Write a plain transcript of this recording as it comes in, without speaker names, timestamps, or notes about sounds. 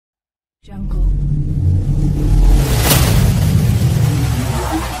Jungle.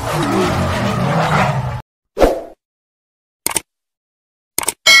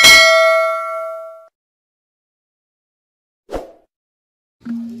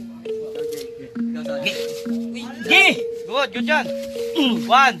 Good, good dyan.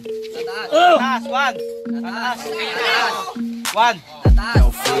 One. Taas, one. Taas. One.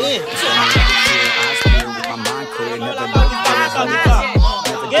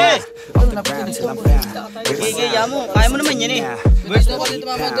 Yes. Okay, Yamo. Kaya mo naman yan eh.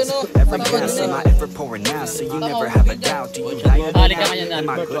 Balik ka kanya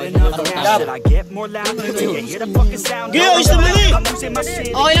na. Gio, ayos na mali.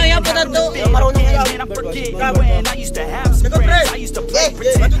 Okay lang yan, patato. Marunong ka lang.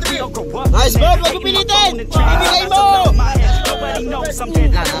 Nice ball, wag mo pilitin. Ibigay mo.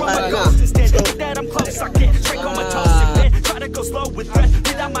 Go slow with breath,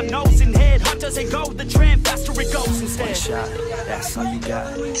 without my nose and head. How does it go? The trend faster it goes instead. One shot, that's all you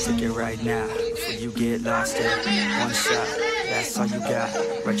got. Take it right now before you get lost. Yeah. One shot, that's all you got.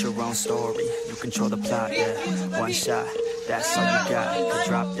 Write your own story, you control the plot. Yeah. One shot, that's all you got. Could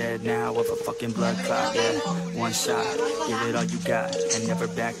drop dead now with a fucking blood clot. Yeah. One shot, give it all you got and never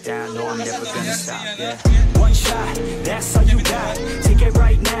back down. No, I'm never gonna stop. Yeah. One shot, that's all you got. Take it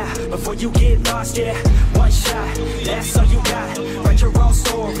right now before you get lost. Yeah. One shot, that's all you got. Write your own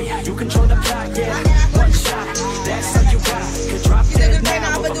story, you control the plot, yeah. One shot, that's all you got. Could drop dead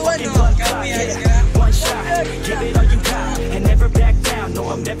now with a fucking blood clot, yeah. One shot, give it all you got and never back down. No,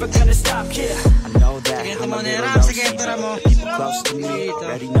 I'm never gonna stop, yeah. I know that I'm a little low, people close to me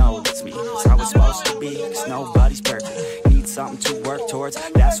already know it's me. It's how it's supposed to be, cause nobody's perfect. Need something to work towards,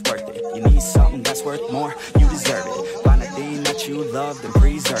 that's worth it. You need something that's worth more, you deserve it. Find a thing that you love, then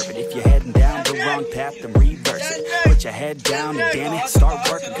preserve it. If you're heading down the wrong path, then reverse it. Put your head down and damn it, start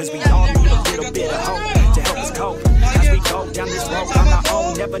working. Cause we all need a little bit of hope to help us cope. As we go down this road on our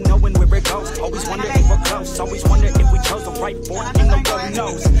own, never knowing where it goes. Always wonder if we're close, always wonder if we chose the right fork in the road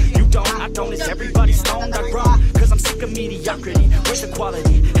knows. You don't, I don't, it's everybody's stoned. I run, cause I'm sick of mediocrity. Where's the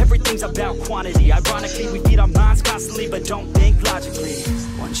quality? Everything's about quantity. Ironically, we feed our minds constantly, but don't think logically.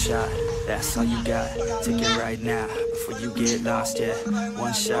 One shot, that's all you got. Take it right now before you get lost, yeah.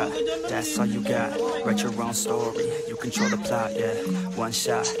 One shot, that's all you got. Write your own story, you control the plot, yeah. One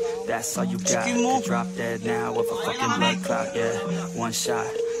shot, that's all you got. Could drop dead now with a fucking blood clot, yeah. One shot,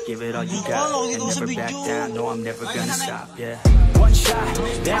 give it all you got and never back down. No, I'm never gonna stop, yeah. One shot,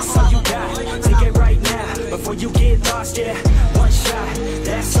 that's all you got. Take it right now before you get lost, yeah. One shot,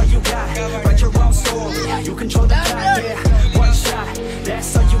 that's all you got. Write your own story, you control the plot, yeah. One shot,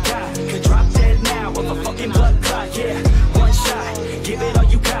 that's all you got. Could drop dead now with a fucking blood clot, yeah. One shot, give it all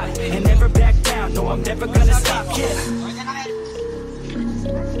you got and never back down. No, I'm never gonna stop, yeah.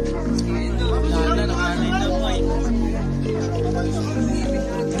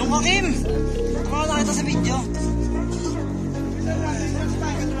 Tumakim! Kung nakita sa video.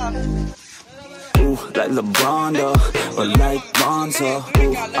 Ooh, like LeBron or like Lonzo.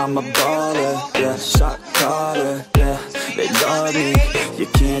 Ooh, I'm a baller, yeah, shot caller, yeah. They love me, you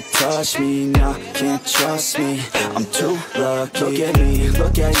can't touch me, nah, can't trust me. I'm too lucky. Look at me,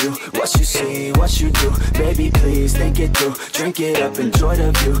 look at you, what you see, what you do. Baby, please think it through, drink it up, enjoy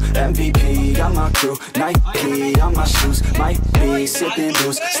the view. MVP on my crew, Nike on my shoes. Might be sipping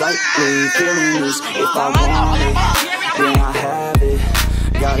booze, slightly feeling loose. If I want it, then I have it.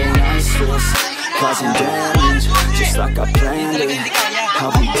 Got a nice wrist, causing damage, just like I planned it.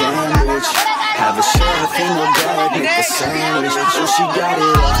 I'll be damn rich. Have a chef in the bag, make a sandwich. So she got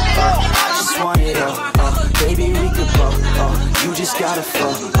it all, I just want it all. Baby, we could both, you just gotta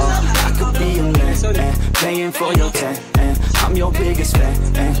fall. I could be a man, paying for your tent, and I'm your biggest fan,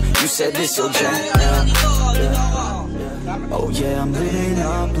 and you said this your jam. Oh yeah, I'm living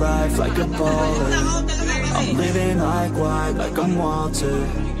up life like a baller. I'm living like white, like I'm Walter.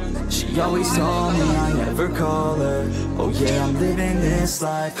 She always told me I never call her. Oh yeah, I'm living this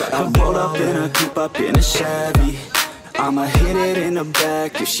life like I roll up in a coupe, up in a Chevy. I'ma hit it in the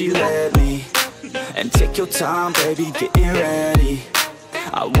back if she let me. And take your time, baby, getting ready.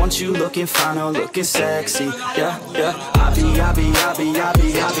 I want you looking fine or looking sexy. Yeah, yeah. I be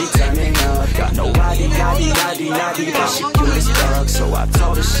turning up. Got no ID, but she cute as fuck. So I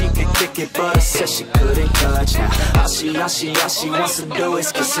told her she could kick it, but I said she couldn't touch. Now all she wants to do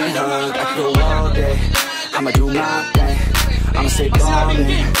is kiss and hug. I could go all day, I'ma do my thing. I'ma stay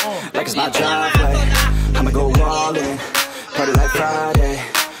ballin', like it's my driveway. I'ma go all in, party like Friday.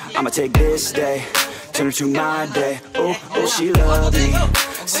 I'ma take this day, turn it to my day. Oh, oh, she love me,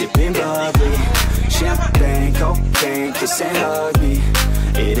 sipping bubbly, champagne, cocaine, kiss and hug me.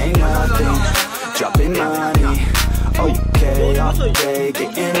 It ain't nothing. nothing, dropping money. Okay, all day,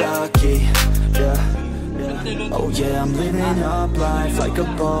 getting lucky. Yeah. Oh yeah, I'm living up life like a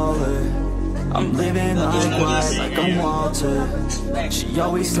baller. I'm living life wide like I'm Walter. She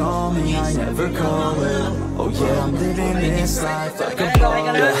always told me I never call her. Oh yeah, I'm living this life like a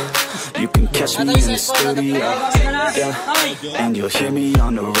baller. You can catch me in the studio, yeah, and you'll hear me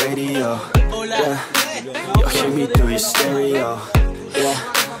on the radio, yeah. You'll hear me through your stereo, yeah,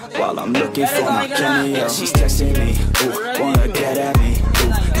 while I'm looking for my cameo. She's texting me, ooh, wanna get at me, ooh,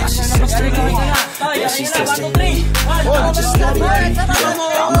 now she's texting me, yeah, she's texting me. I just let it be,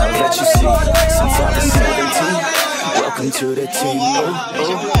 yeah, I'ma let you see. Since I was 17, welcome to the team, ooh,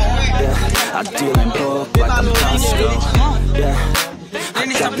 ooh, yeah. I deal in bulk like I'm Costco, yeah. I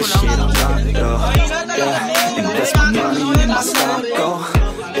got this shit on lock, though, yeah. Invest my money in my stock, oh,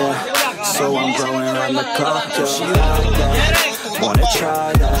 yeah. So I'm growing around the clock, yo. She like that, wanna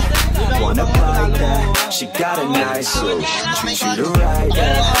try that, wanna bite that. She got a nice look, treat you to right,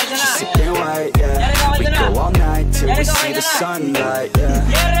 yeah. She's sick and white, yeah. We go all night till we see the sunlight, yeah.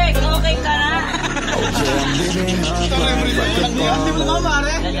 Oh yeah, I'm living up like a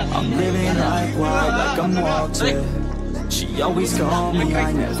baller. I'm living like white like I'm Walter. She always call me,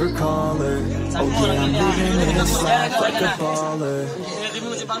 I never call her. Oh yeah, I'm living this life like a baller.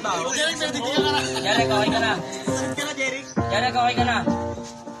 Derek, okay ka na. Derek, okay ka na.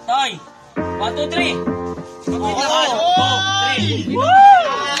 Toy, 1, 2, 3. 1, 2, 3.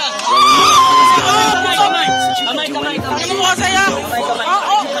 Kamay, kamay. Ano mo saya?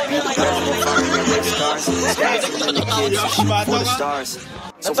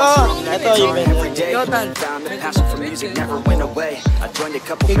 So ito yung every day. Found the passion for music never went away. I joined a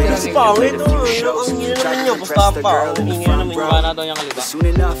couple bands and played a few shows. Tried to impress the girl in the front row. But soon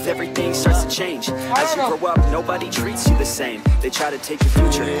enough, everything starts to change. As you grow up, nobody treats you the same. They try to take your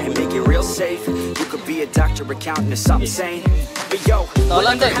future and make it real safe. You could be a doctor, accountant, or something sane. But yo,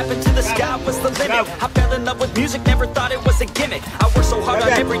 whatever happened to the sky was the limit. I fell in love with music, never thought it was a gimmick. I worked so hard on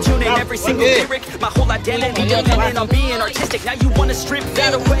every tune and every single lyric. My whole identity depended on being artistic. Now you wanna strip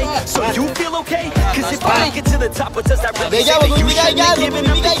that away, so you feel okay? Cause if I get to the top, what does that really say? That you shouldn't have given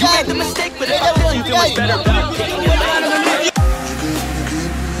up, that you made the mistake. But if I feel, you feel much better about taking your life.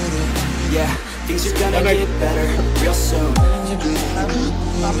 Yeah, things are gonna get better real soon.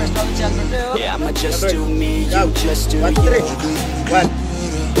 Yeah, I'ma just do me, you just do you.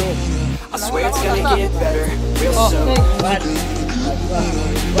 I swear it's gonna get better real soon.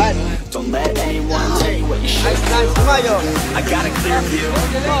 Don't let anyone tell you what you should do. I got a clear view.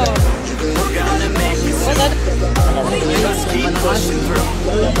 We're gonna make it soon. Let's keep pushing through.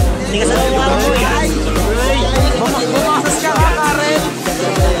 This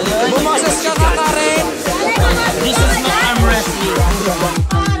is my arm wrestling.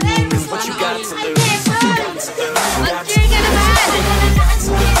 What you got to lose?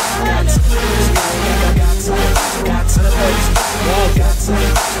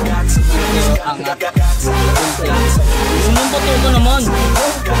 Sumumpot ko naman.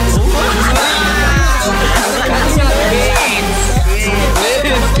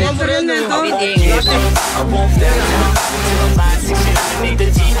 I won't back down till I'm lying 6 years underneath the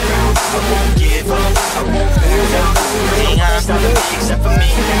deep ground. I won't give up, I won't back down. Nobody's stopping me except for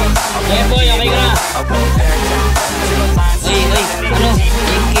me now. Yeah boy, okay ka na. I won't back down till I'm lying 6 years underneath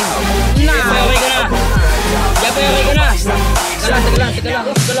the deep ground. Yeah boy, okay ka na. Yeah boy, okay ka na. Sige lang.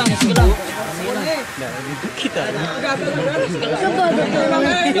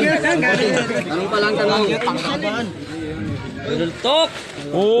 Tanong. Tok.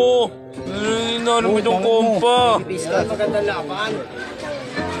 Oo. Ano mo itong kompa?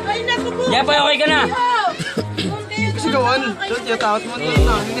 Yeah boy, okay ka na. Let's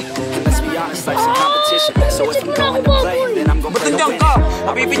be honest, life's a competition. So if I'm going to play, then I'm going to play to win.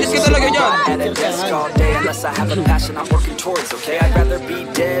 Mapipinis ka talaga dyan. At a desk all day unless I have a passion I'm working towards, okay? I'd rather be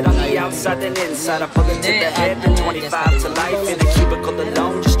dead on the outside than inside. I pull it to the head than 25 to life in a cubicle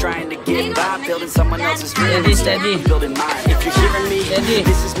alone, just trying to get by, building someone else's dream. Steady. Building mine. If you're hearing me,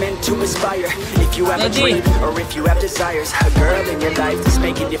 this is meant to inspire. If you have a dream or if you have desires, a girl in your life that's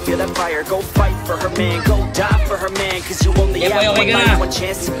making you feel that fire. Go fight for her man, go die for her man, cause you only have one life, one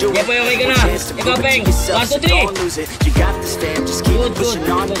chance to do it. One chance to prove it to yourself, so don't lose it. You got this fam, just keep pushing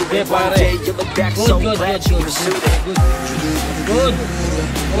on. One day you'll look back so glad you pursued it. Good.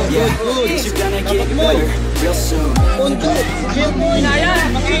 Yeah, things are gonna get better real soon.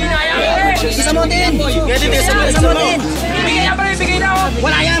 Isa mo din. Isa mo din. Ibigay na.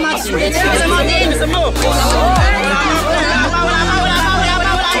 Wala yan, Max. Isa mo din.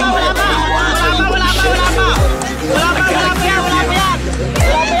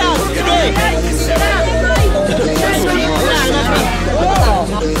 Yo,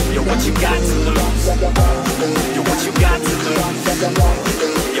 what you got to lose? Yo, what you got to lose?